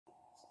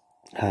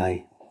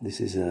Hi, this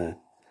is a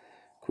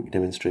quick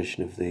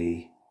demonstration of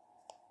the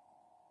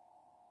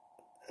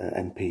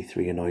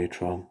MP3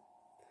 Annoy-A-Tron.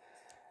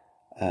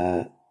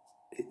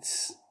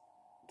 It's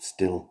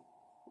still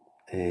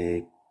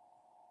a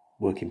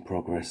work in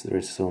progress. There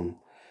is some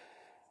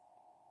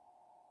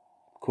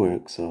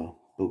quirks or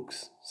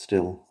bugs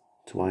still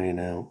to iron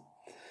out.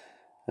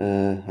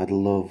 I'd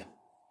love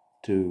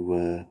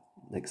to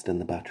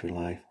extend the battery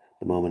life.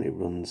 At the moment it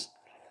runs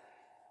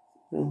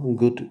on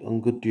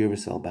good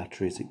Duracell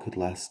batteries. It could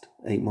last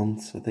 8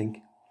 months, I think.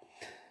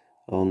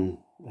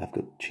 I've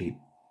got cheap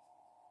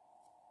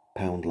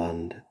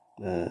Poundland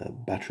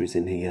batteries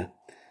in here.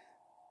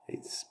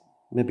 It's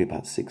maybe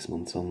about 6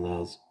 months on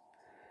those.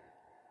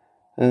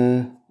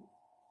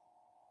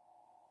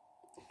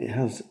 It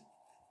has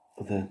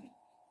other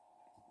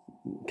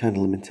kind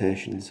of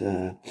limitations,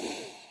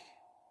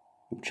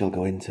 which I'll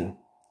go into.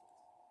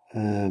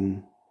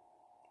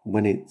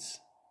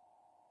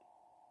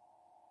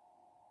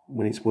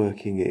 When it's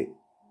working, it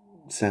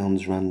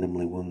sounds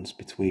randomly once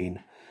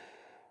between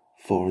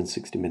 4 and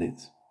 60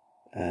 minutes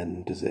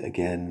and does it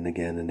again and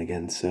again and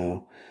again.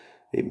 So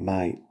it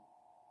might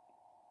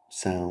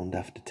sound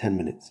after 10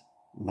 minutes,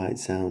 might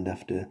sound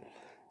after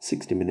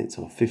 60 minutes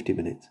or 50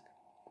 minutes,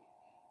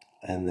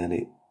 and then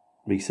it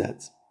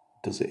resets,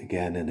 does it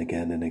again and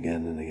again and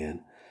again and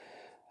again.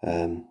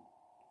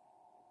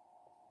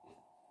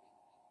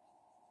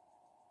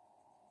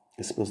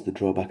 I suppose the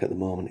drawback at the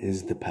moment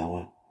is the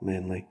power,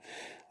 mainly.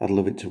 I'd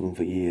love it to run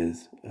for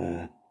years.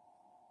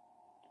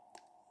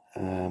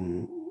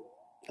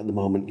 At the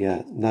moment,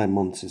 9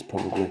 months is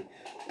probably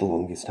the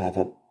longest I've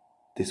had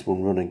this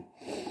one running.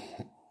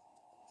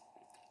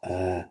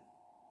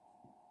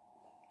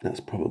 That's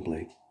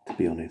probably, to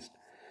be honest,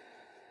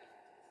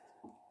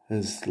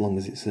 as long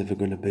as it's ever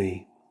going to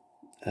be.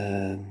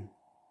 The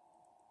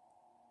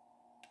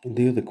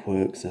other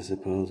quirks, I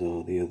suppose,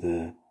 or the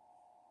other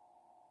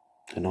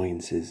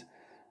annoyances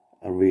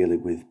are really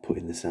with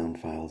putting the sound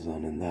files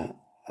on, and that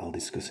I'll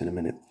discuss in a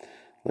minute.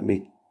 Let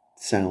me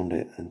sound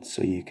it, and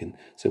so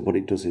what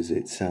it does is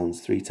it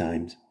sounds 3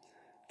 times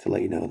to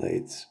let you know that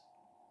it's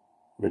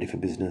ready for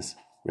business,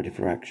 ready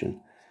for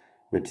action,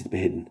 ready to be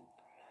hidden.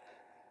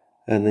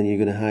 And then you're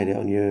going to hide it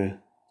on your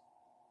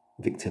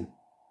victim,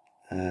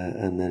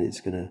 and then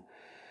it's going to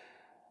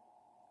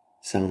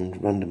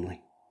sound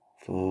randomly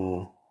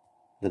for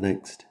the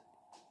next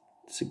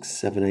 6,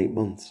 7, 8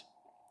 months.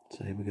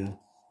 So here we go.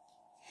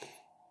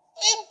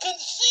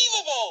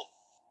 Inconceivable!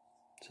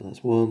 So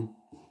that's 1.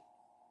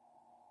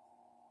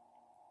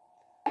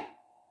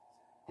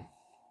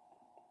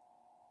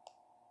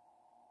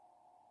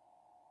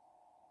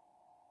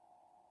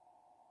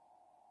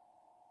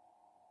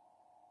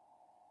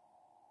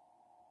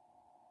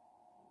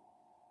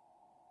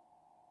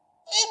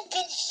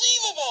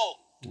 Inconceivable!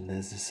 And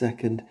there's the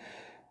 2nd.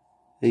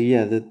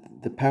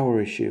 The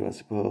power issue, I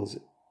suppose,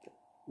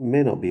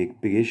 may not be a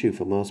big issue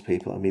for most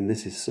people. I mean,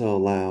 this is so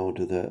loud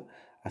that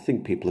I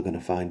think people are going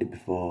to find it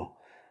before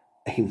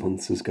 8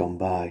 months has gone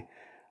by.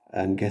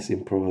 I'm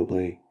guessing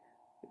probably,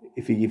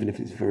 even if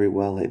it's very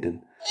well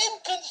hidden.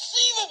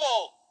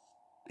 Inconceivable!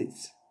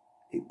 It's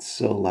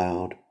so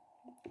loud.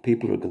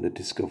 People are going to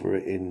discover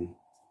it in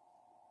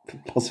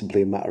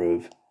possibly a matter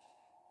of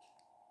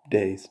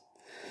days.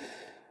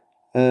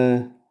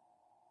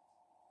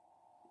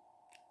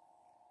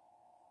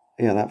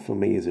 That for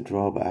me is a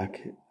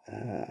drawback.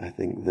 I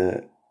think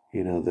that,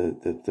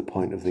 the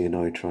point of the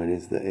Annoy-A-Tron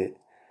is that it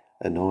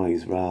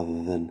annoys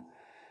rather than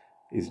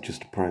is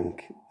just a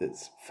prank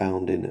that's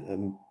found in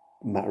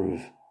a matter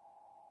of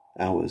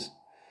hours.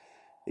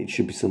 It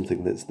should be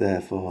something that's there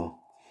for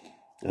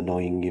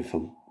annoying you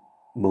for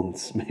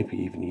months, maybe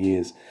even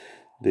years.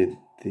 The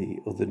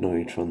other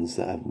Annoy-A-Trons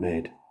that I've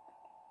made,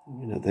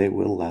 they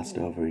will last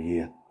over a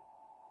year.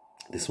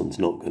 This one's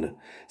not gonna,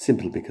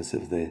 simply because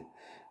of the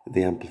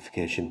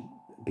amplification,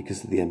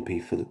 because of the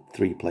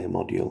MP3 player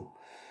module.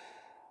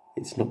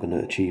 It's not going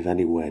to achieve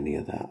anywhere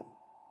near that.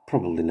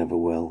 Probably never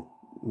will.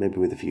 Maybe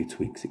with a few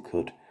tweaks it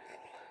could.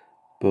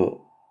 But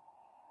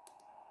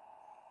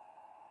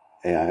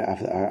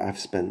I've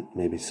spent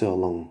maybe so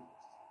long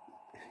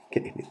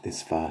getting it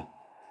this far.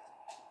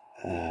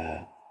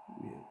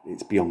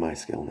 It's beyond my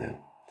skill now.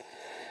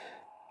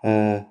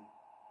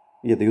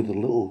 The other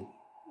little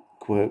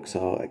quirks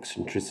or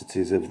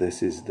eccentricities of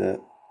this is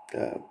that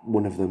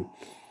one of them,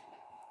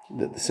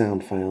 that the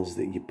sound files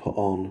that you put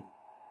on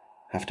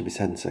have to be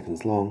 10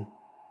 seconds long.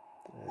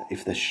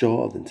 If they're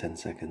shorter than 10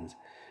 seconds,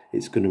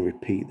 it's going to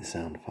repeat the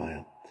sound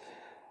file.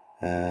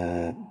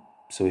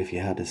 So if you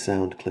had a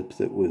sound clip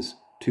that was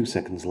 2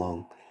 seconds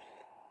long,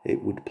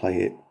 it would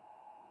play it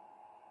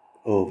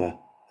over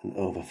and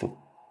over for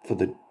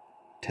the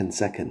 10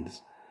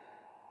 seconds.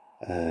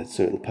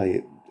 So it would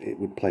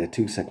play a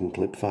 2-second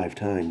clip 5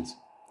 times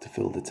to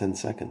fill the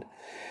 10-second.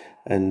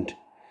 And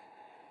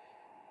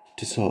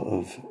to sort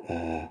of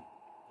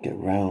get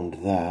round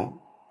that,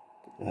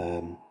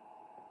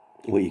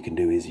 what you can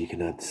do is you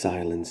can add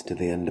silence to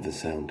the end of a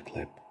sound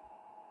clip.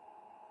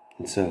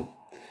 And so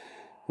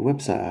The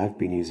website I've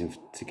been using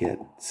to get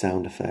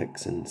sound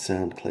effects and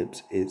sound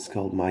clips, it's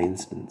called My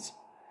Instance.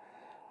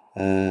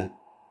 And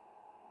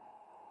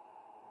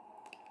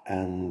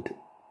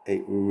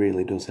it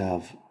really does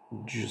have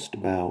just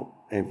about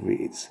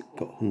it's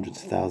got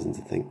hundreds of thousands,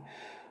 I think,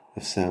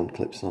 of sound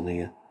clips on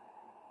here.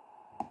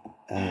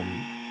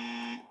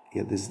 Yeah,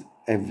 there's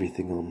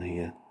everything on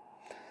here.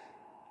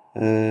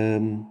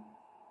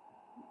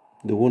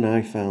 The one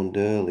I found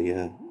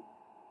earlier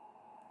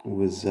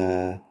was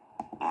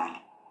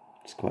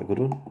it's quite a good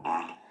one.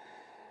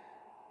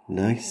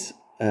 Nice.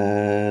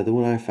 The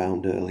one I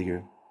found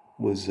earlier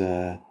was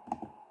a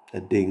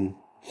ding,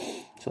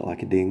 sort of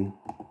like a ding.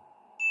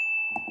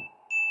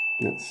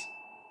 That's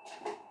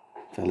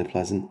fairly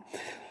pleasant.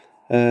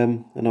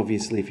 And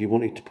obviously, if you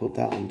wanted to put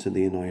that onto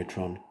the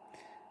Annoy-A-Tron,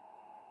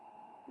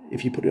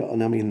 if you put it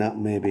on, I mean, that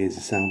maybe is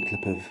a sound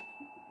clip of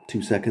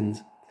 2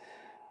 seconds.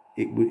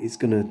 It's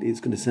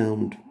gonna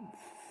sound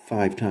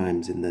 5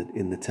 times in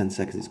the 10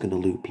 seconds. It's gonna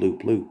loop,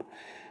 loop, loop.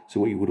 So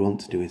what you would want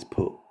to do is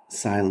put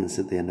silence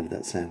at the end of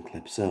that sound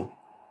clip. So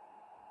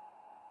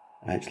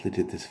I actually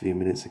did this a few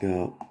minutes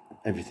ago.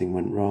 Everything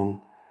went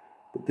wrong,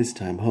 but this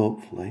time,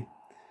 hopefully,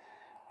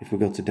 if we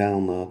go to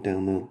download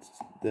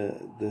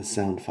the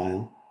sound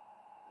file,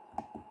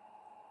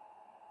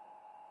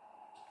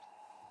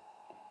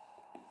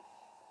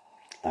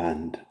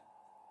 and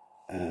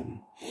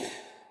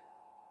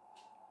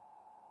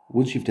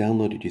once you've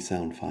downloaded your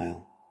sound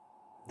file,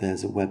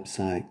 there's a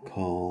website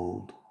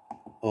called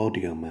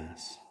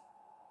AudioMass,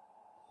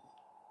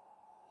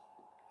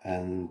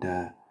 and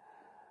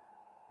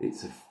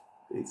it's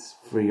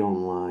free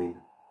online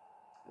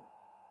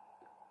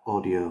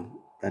audio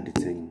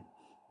editing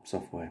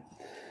software.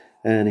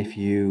 And if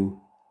you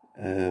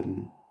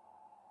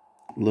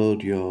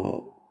load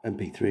your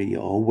MP3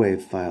 or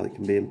WAV file, it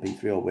can be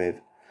MP3 or WAV.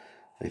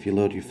 If you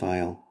load your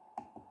file,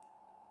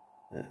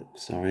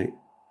 sorry,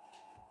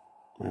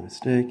 my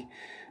mistake.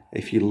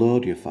 If you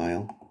load your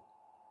file,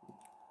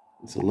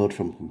 it's a load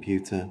from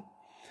computer.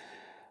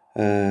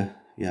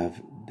 Yeah,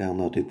 I've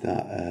downloaded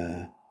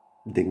that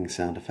ding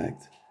sound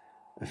effect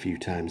a few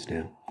times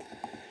now.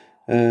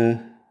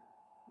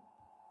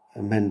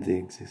 Amend the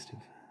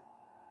existing.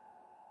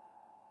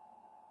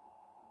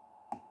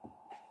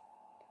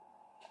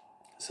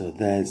 So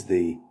there's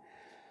the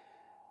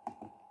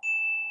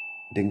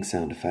ding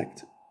sound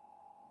effect.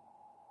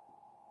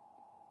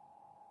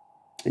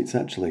 It's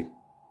actually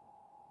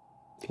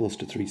close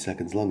to 3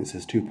 seconds long. It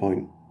says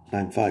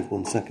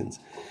 2.951 seconds.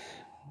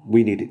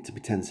 We need it to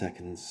be 10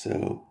 seconds,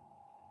 so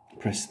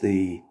press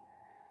the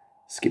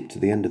skip to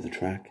the end of the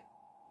track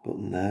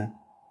button there,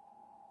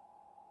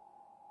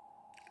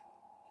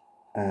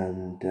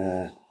 and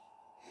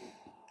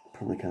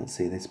probably can't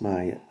see this.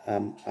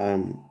 I'm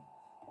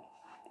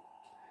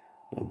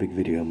not a big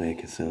video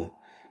maker, so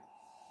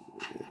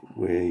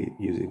we're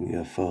using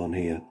a phone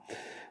here.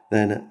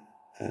 Then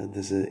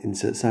there's an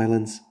insert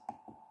silence.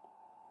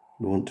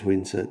 We want to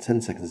insert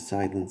 10 seconds of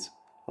silence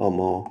or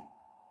more.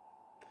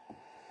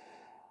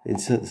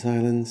 Insert the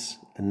silence,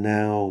 and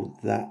now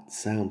that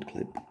sound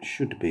clip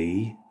should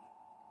be,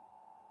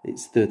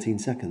 it's 13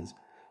 seconds,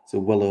 so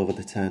well over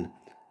the 10,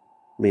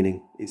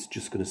 meaning it's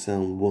just going to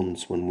sound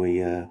once when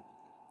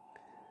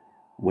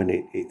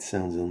it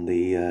sounds on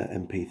the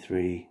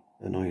MP3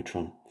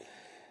 Annoy-A-Tron.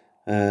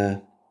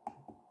 Go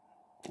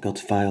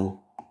to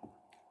File,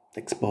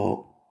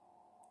 Export.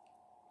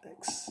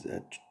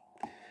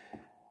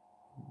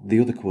 The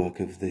other quirk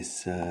of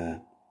this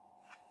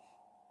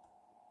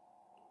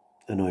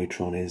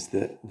Annoy-A-Tron is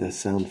that the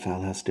sound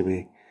file has to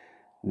be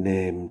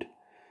named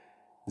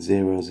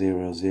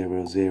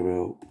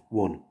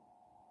 00001.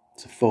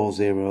 So 4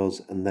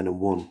 zeros and then a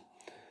 1.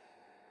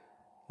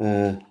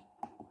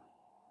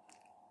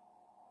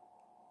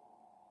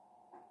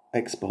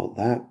 Export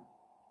that.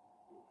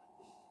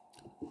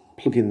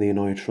 Plug in the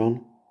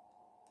Annoy-A-Tron,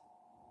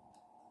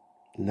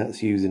 and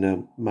that's using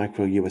a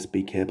micro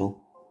USB cable.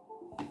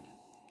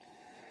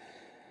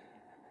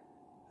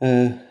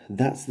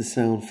 That's the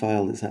sound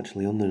file that's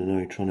actually on the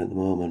Annoy-A-Tron at the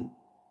moment,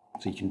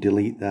 so you can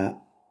delete that.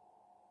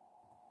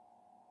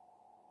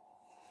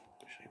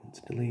 Actually, I want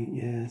to delete,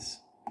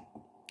 yes.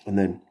 And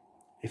then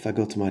if I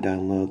go to my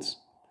downloads,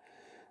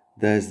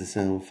 there's the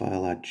sound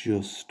file I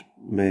just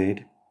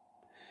made.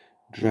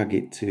 Drag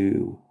it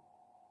to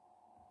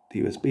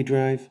the USB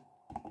drive.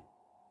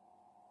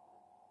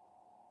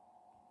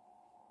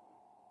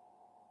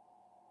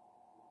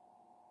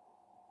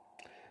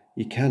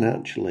 You can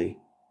actually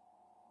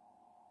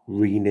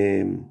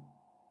rename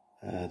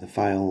the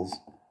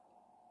files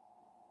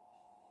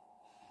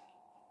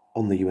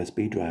on the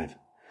USB drive.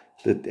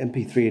 The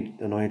MP3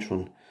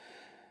 Annoy-A-Tron,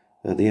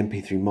 the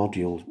MP3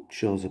 module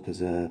shows up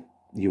as a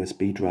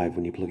USB drive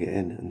when you plug it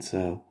in, and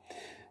so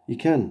you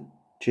can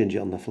change it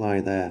on the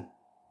fly there.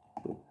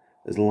 But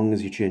as long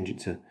as you change it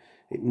to,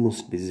 it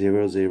must be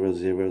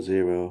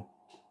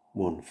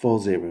 00001, 4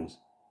 zeros,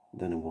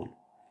 then a 1.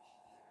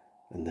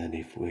 And then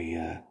if we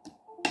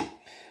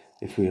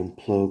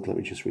unplug, let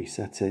me just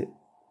reset it.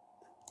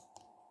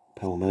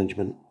 Power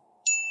management.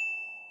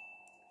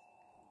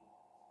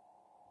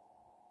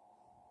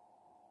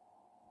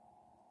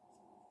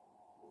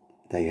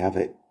 there you have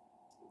it,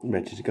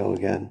 ready to go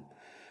again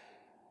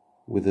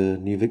with a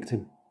new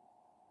victim.